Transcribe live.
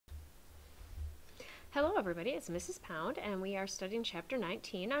Hello everybody, it's Mrs. Pound and we are studying Chapter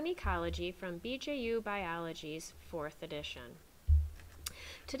 19 on Ecology from BJU Biology's 4th edition.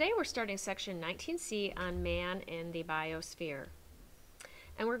 Today we're starting Section 19C on Man in the Biosphere.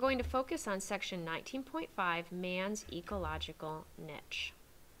 And we're going to focus on Section 19.5, Man's Ecological Niche.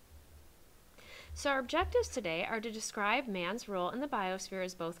 So our objectives today are to describe man's role in the biosphere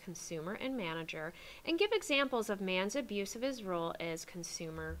as both consumer and manager, and give examples of man's abuse of his role as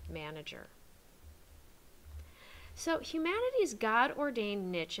consumer manager. So humanity's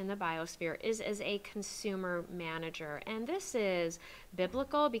God-ordained niche in the biosphere is as a consumer manager, and this is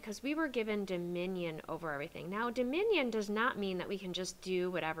biblical because we were given dominion over everything. Now, dominion does not mean that we can just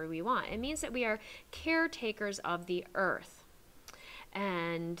do whatever we want. It means that we are caretakers of the earth.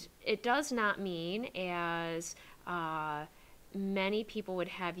 And it does not mean, as many people would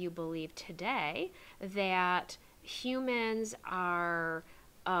have you believe today, that humans are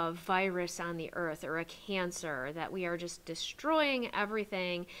a virus on the earth or a cancer, that we are just destroying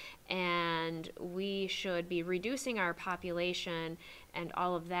everything and we should be reducing our population and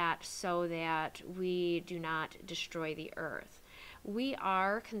all of that so that we do not destroy the earth. We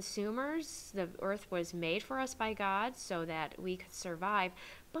are consumers. The earth was made for us by God so that we could survive,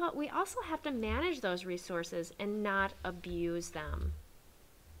 but we also have to manage those resources and not abuse them.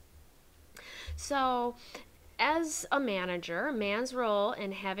 So, as a manager, man's role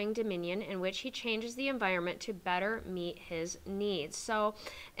in having dominion in which he changes the environment to better meet his needs. So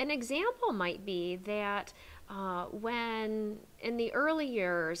an example might be that when in the early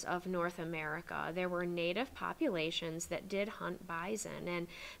years of North America, there were native populations that did hunt bison, and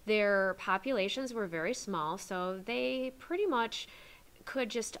their populations were very small, so they pretty much could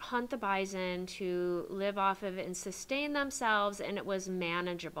just hunt the bison to live off of it and sustain themselves, and it was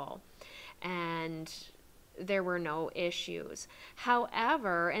manageable. And there were no issues.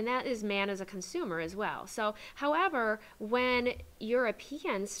 However, and that is man as a consumer as well. So, however, when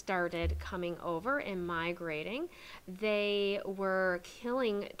Europeans started coming over and migrating, they were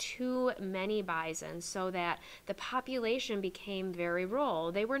killing too many bison so that the population became very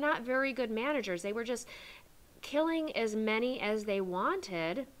rural. They were not very good managers. They were just killing as many as they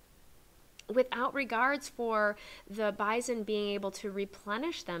wanted, without regards for the bison being able to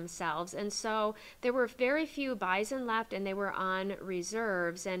replenish themselves. And so there were very few bison left, and they were on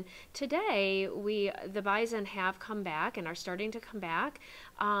reserves. And today the bison have come back and are starting to come back,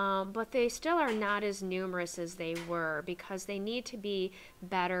 but they still are not as numerous as they were because they need to be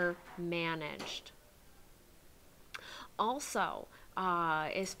better managed. Also,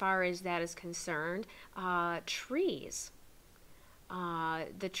 as far as that is concerned, trees.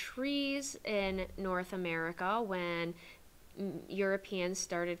 The trees in North America, when Europeans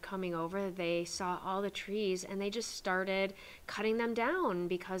started coming over, they saw all the trees and they just started cutting them down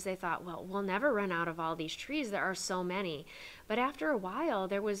because they thought, well, we'll never run out of all these trees. There are so many. But after a while,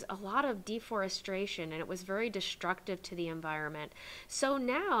 there was a lot of deforestation and it was very destructive to the environment. So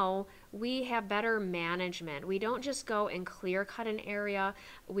now we have better management. We don't just go and clear cut an area.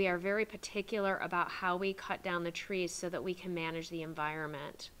 We are very particular about how we cut down the trees so that we can manage the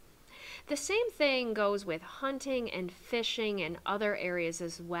environment. The same thing goes with hunting and fishing and other areas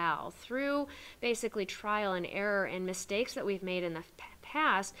as well. Through basically trial and error and mistakes that we've made in the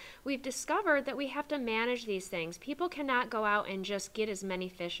past, we've discovered that we have to manage these things. People cannot go out and just get as many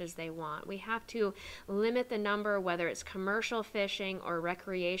fish as they want. We have to limit the number, whether it's commercial fishing or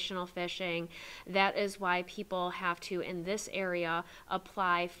recreational fishing. That is why people have to, in this area,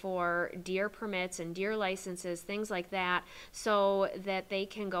 apply for deer permits and deer licenses, things like that, so that they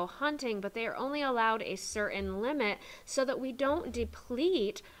can go hunting, but they are only allowed a certain limit so that we don't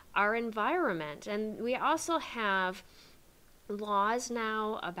deplete our environment. And we also have laws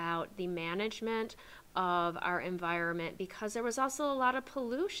now about the management of our environment because there was also a lot of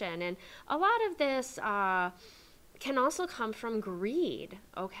pollution, and a lot of this can also come from greed.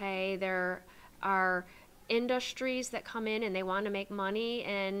 Okay, there are industries that come in and they want to make money,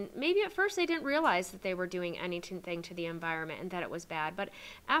 and maybe at first they didn't realize that they were doing anything to the environment and that it was bad, but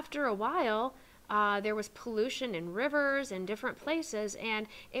after a while there was pollution in rivers and different places, and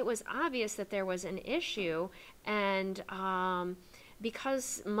it was obvious that there was an issue, and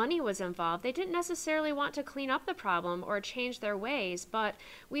because money was involved, they didn't necessarily want to clean up the problem or change their ways, but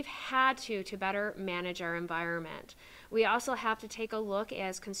we've had to better manage our environment. We also have to take a look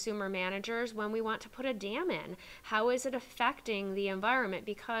as consumer managers when we want to put a dam in. How is it affecting the environment?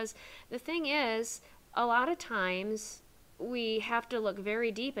 Because the thing is, a lot of times we have to look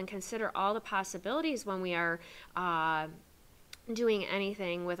very deep and consider all the possibilities when we are doing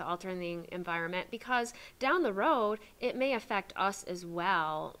anything with altering the environment, because down the road it may affect us as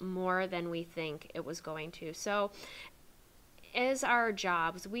well more than we think it was going to. So as our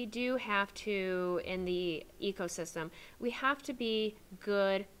jobs, we do have to, in the ecosystem, we have to be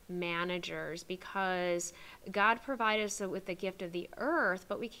good managers, because God provided us with the gift of the earth,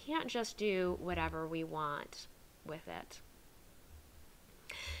 but we can't just do whatever we want with it.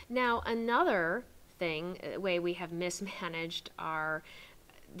 Now, another way we have mismanaged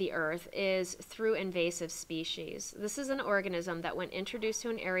the earth is through invasive species. This is an organism that, when introduced to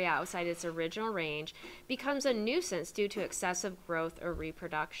an area outside its original range, becomes a nuisance due to excessive growth or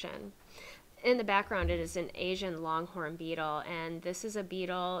reproduction. In the background, it is an Asian longhorn beetle, and this is a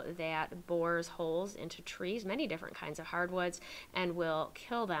beetle that bores holes into trees, many different kinds of hardwoods, and will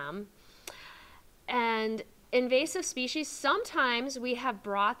kill them. And invasive species, sometimes we have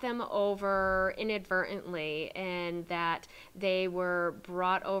brought them over inadvertently, and that they were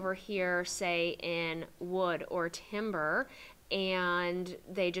brought over here, say, in wood or timber, and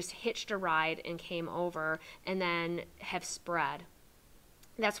they just hitched a ride and came over and then have spread.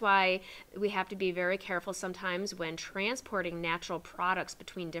 That's why we have to be very careful sometimes when transporting natural products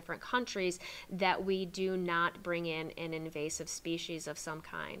between different countries, that we do not bring in an invasive species of some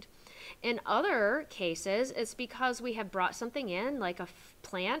kind. In other cases, it's because we have brought something in, like a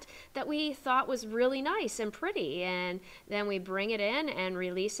plant that we thought was really nice and pretty, and then we bring it in and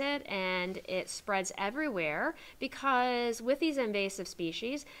release it, and it spreads everywhere, because with these invasive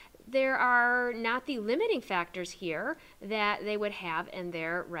species, there are not the limiting factors here that they would have in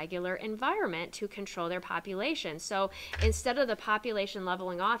their regular environment to control their population. So instead of the population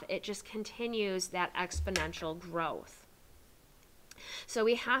leveling off, it just continues that exponential growth. So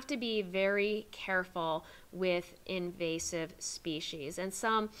we have to be very careful with invasive species. And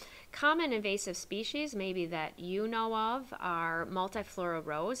some common invasive species, maybe that you know of, are multiflora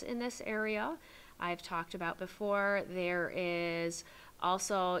rose in this area. I've talked about before. There is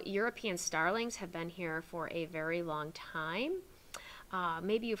also European starlings have been here for a very long time.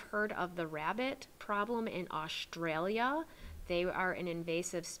 Maybe you've heard of the rabbit problem in Australia. They are an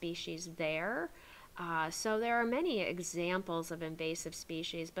invasive species there. So there are many examples of invasive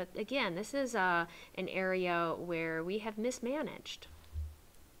species, but again, this is an area where we have mismanaged.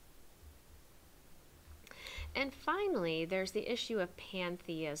 And finally, there's the issue of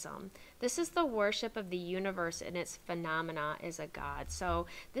pantheism. This is the worship of the universe and its phenomena as a god. So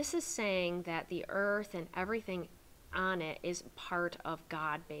this is saying that the earth and everything on it is part of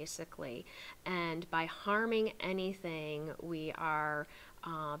God, basically. And by harming anything, we are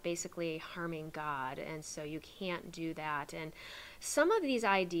basically harming God. And so you can't do that. And some of these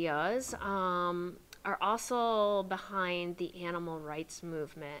ideas are also behind the animal rights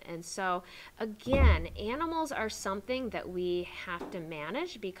movement. And so again, animals are something that we have to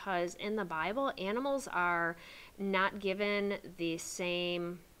manage, because in the Bible, animals are not given the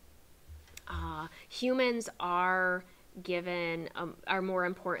same, humans are given, are more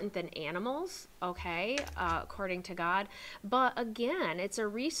important than animals, okay, according to God. But again, it's a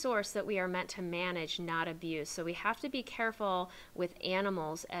resource that we are meant to manage, not abuse. So we have to be careful with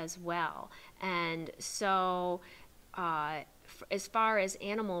animals as well. And so as far as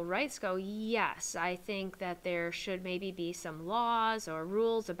animal rights go, yes, I think that there should maybe be some laws or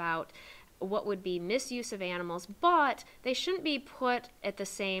rules about what would be misuse of animals, but they shouldn't be put at the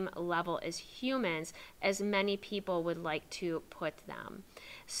same level as humans as many people would like to put them.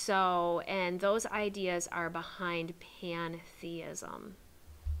 So, and those ideas are behind pantheism.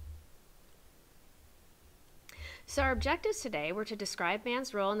 So our objectives today were to describe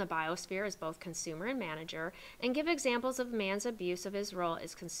man's role in the biosphere as both consumer and manager, and give examples of man's abuse of his role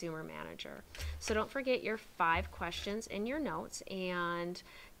as consumer manager. So don't forget your 5 questions in your notes, and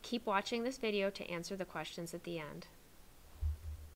keep watching this video to answer the questions at the end.